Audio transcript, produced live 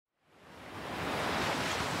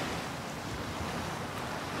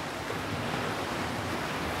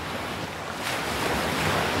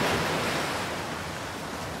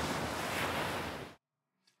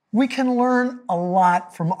We can learn a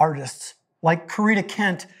lot from artists, like Corita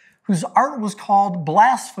Kent, whose art was called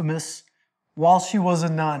blasphemous while she was a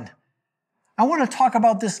nun. I want to talk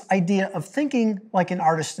about this idea of thinking like an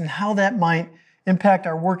artist and how that might impact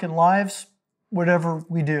our work and lives, whatever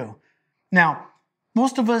we do. Now,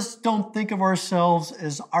 most of us don't think of ourselves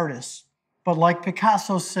as artists, but like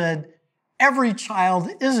Picasso said, every child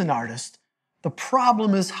is an artist. The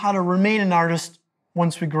problem is how to remain an artist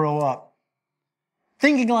once we grow up.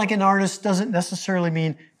 Thinking like an artist doesn't necessarily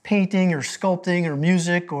mean painting or sculpting or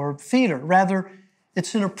music or theater. Rather,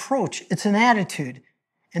 it's an approach, it's an attitude.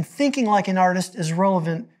 And thinking like an artist is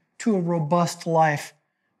relevant to a robust life,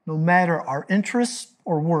 no matter our interests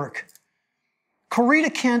or work.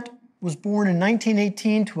 Corita Kent was born in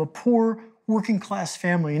 1918 to a poor working-class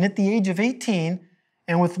family, and at the age of 18,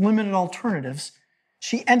 and with limited alternatives,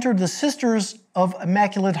 she entered the Sisters of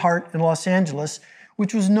Immaculate Heart in Los Angeles,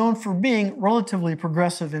 which was known for being relatively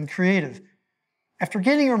progressive and creative. After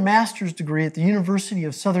getting her master's degree at the University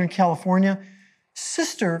of Southern California,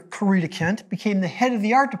 Sister Corita Kent became the head of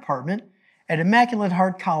the art department at Immaculate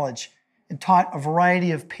Heart College and taught a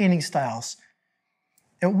variety of painting styles.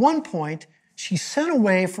 At one point, she sent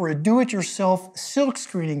away for a do-it-yourself silk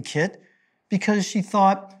screening kit because she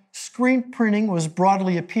thought screen printing was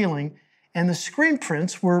broadly appealing and the screen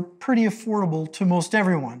prints were pretty affordable to most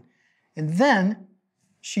everyone. And then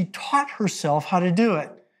she taught herself how to do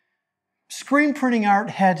it. Screen printing art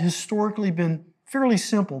had historically been fairly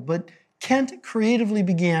simple, but Kent creatively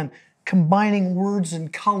began combining words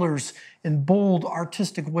and colors in bold,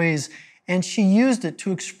 artistic ways, and she used it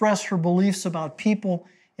to express her beliefs about people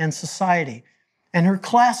and society. And her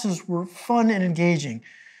classes were fun and engaging.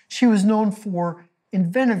 She was known for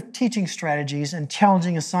inventive teaching strategies and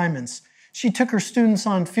challenging assignments. She took her students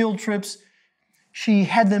on field trips. She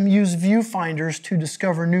had them use viewfinders to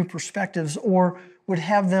discover new perspectives, or would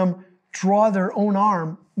have them draw their own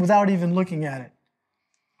arm without even looking at it.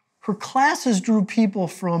 Her classes drew people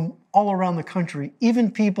from all around the country,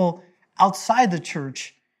 even people outside the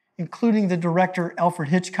church, including the director Alfred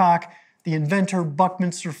Hitchcock, the inventor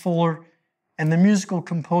Buckminster Fuller, and the musical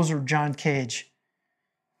composer John Cage.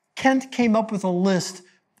 Kent came up with a list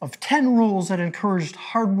of 10 rules that encouraged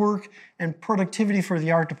hard work and productivity for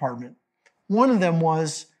the art department. One of them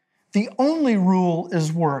was, the only rule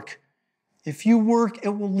is work. If you work, it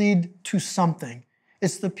will lead to something.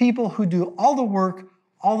 It's the people who do all the work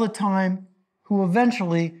all the time who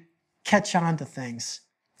eventually catch on to things.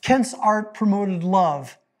 Kent's art promoted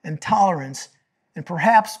love and tolerance, and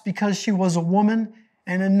perhaps because she was a woman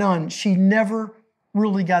and a nun, she never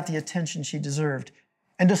really got the attention she deserved.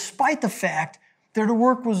 And despite the fact that her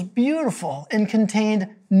work was beautiful and contained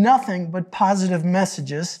nothing but positive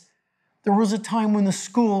messages, there was a time when the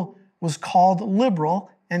school was called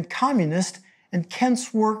liberal and communist, and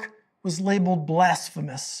Kent's work was labeled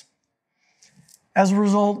blasphemous. As a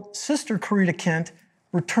result, Sister Corita Kent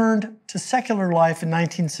returned to secular life in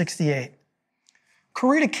 1968.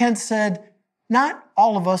 Corita Kent said, "Not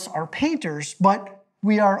all of us are painters, but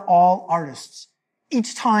we are all artists.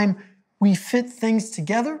 Each time we fit things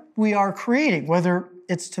together, we are creating, whether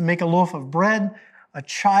it's to make a loaf of bread, a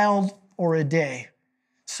child, or a day."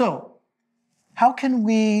 So, how can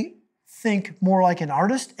we think more like an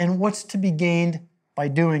artist, and what's to be gained by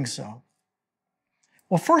doing so?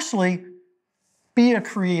 Well, firstly, be a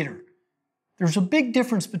creator. There's a big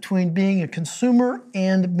difference between being a consumer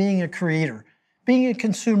and being a creator. Being a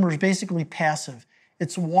consumer is basically passive.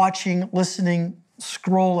 It's watching, listening,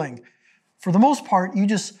 scrolling. For the most part, you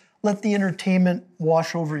just let the entertainment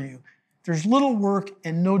wash over you. There's little work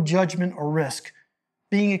and no judgment or risk.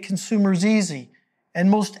 Being a consumer is easy,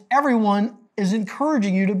 and most everyone is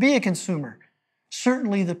encouraging you to be a consumer.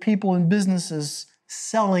 Certainly the people in businesses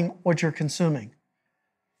selling what you're consuming.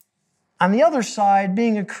 On the other side,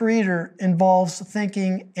 being a creator involves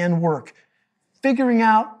thinking and work, figuring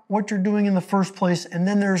out what you're doing in the first place, and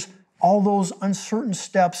then there's all those uncertain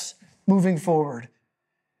steps moving forward.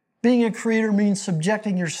 Being a creator means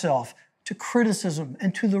subjecting yourself to criticism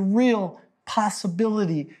and to the real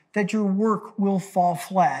possibility that your work will fall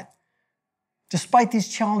flat. Despite these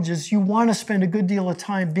challenges, you want to spend a good deal of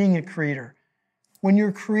time being a creator. When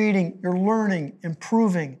you're creating, you're learning,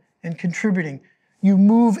 improving, and contributing. You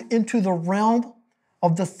move into the realm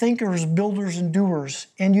of the thinkers, builders, and doers,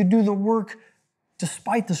 and you do the work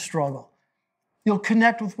despite the struggle. You'll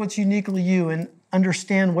connect with what's uniquely you and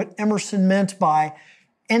understand what Emerson meant by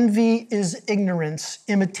envy is ignorance,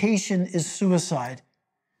 imitation is suicide,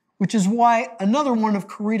 which is why another one of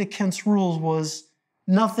Corita Kent's rules was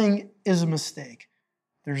nothing is a mistake.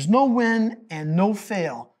 There's no win and no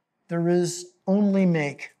fail. There is only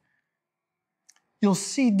make. you'll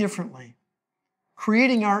see differently.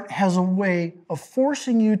 Creating art has a way of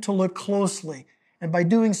forcing you to look closely, and by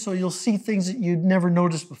doing so, you'll see things that you'd never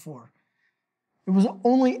noticed before. It was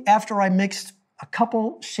only after I mixed a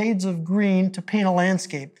couple shades of green to paint a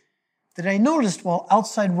landscape that I noticed while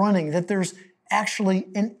outside running that there's actually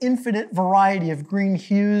an infinite variety of green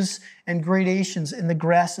hues and gradations in the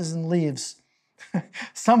grasses and leaves.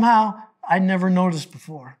 Somehow, I'd never noticed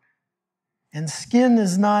before. And skin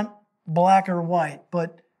is not black or white,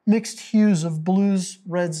 but mixed hues of blues,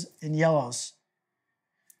 reds, and yellows.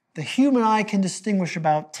 The human eye can distinguish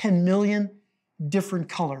about 10 million different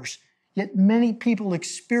colors, yet many people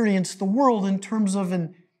experience the world in terms of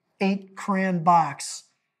an 8-crayon box.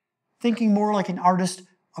 Thinking more like an artist,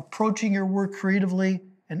 approaching your work creatively,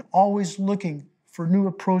 and always looking for new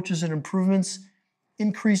approaches and improvements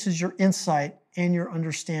increases your insight and your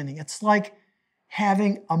understanding. It's like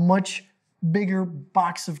having a much bigger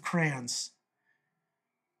box of crayons.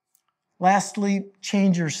 Lastly,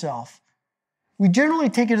 change yourself. We generally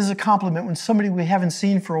take it as a compliment when somebody we haven't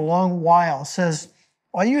seen for a long while says,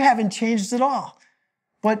 "Well, you haven't changed at all."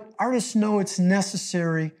 But artists know it's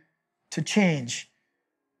necessary to change.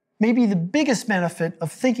 Maybe the biggest benefit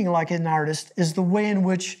of thinking like an artist is the way in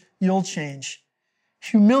which you'll change.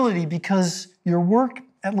 Humility, because your work,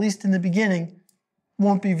 at least in the beginning,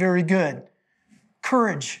 won't be very good.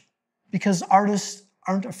 Courage, because artists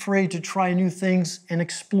aren't afraid to try new things and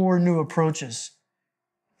explore new approaches.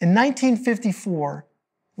 In 1954,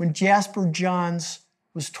 when Jasper Johns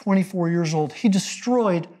was 24 years old, he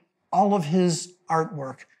destroyed all of his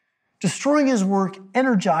artwork. Destroying his work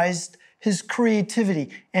energized his creativity,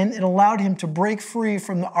 and it allowed him to break free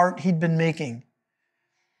from the art he'd been making.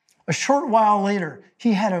 A short while later,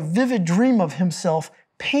 he had a vivid dream of himself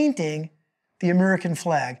painting the American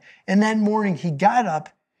flag. And that morning, he got up,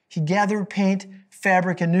 he gathered paint,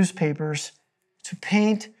 fabric, and newspapers to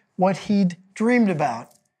paint what he'd dreamed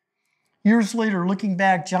about. Years later, looking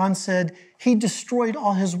back, John said he destroyed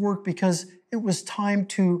all his work because it was time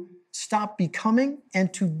to stop becoming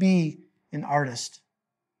and to be an artist.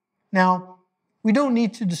 Now, we don't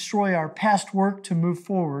need to destroy our past work to move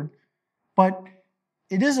forward, but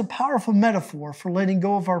it is a powerful metaphor for letting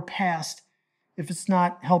go of our past if it's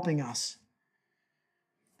not helping us.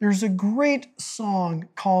 There's a great song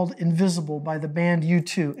called Invisible by the band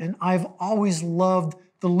U2, and I've always loved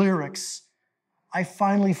the lyrics. "I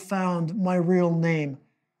finally found my real name.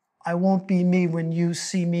 I won't be me when you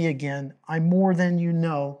see me again. I'm more than you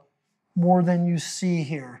know, more than you see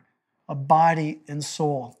here, a body and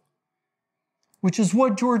soul." Which is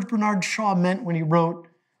what George Bernard Shaw meant when he wrote,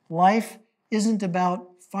 "Life isn't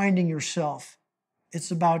about finding yourself. It's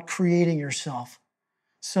about creating yourself."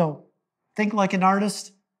 So think like an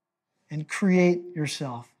artist and create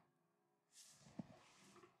yourself.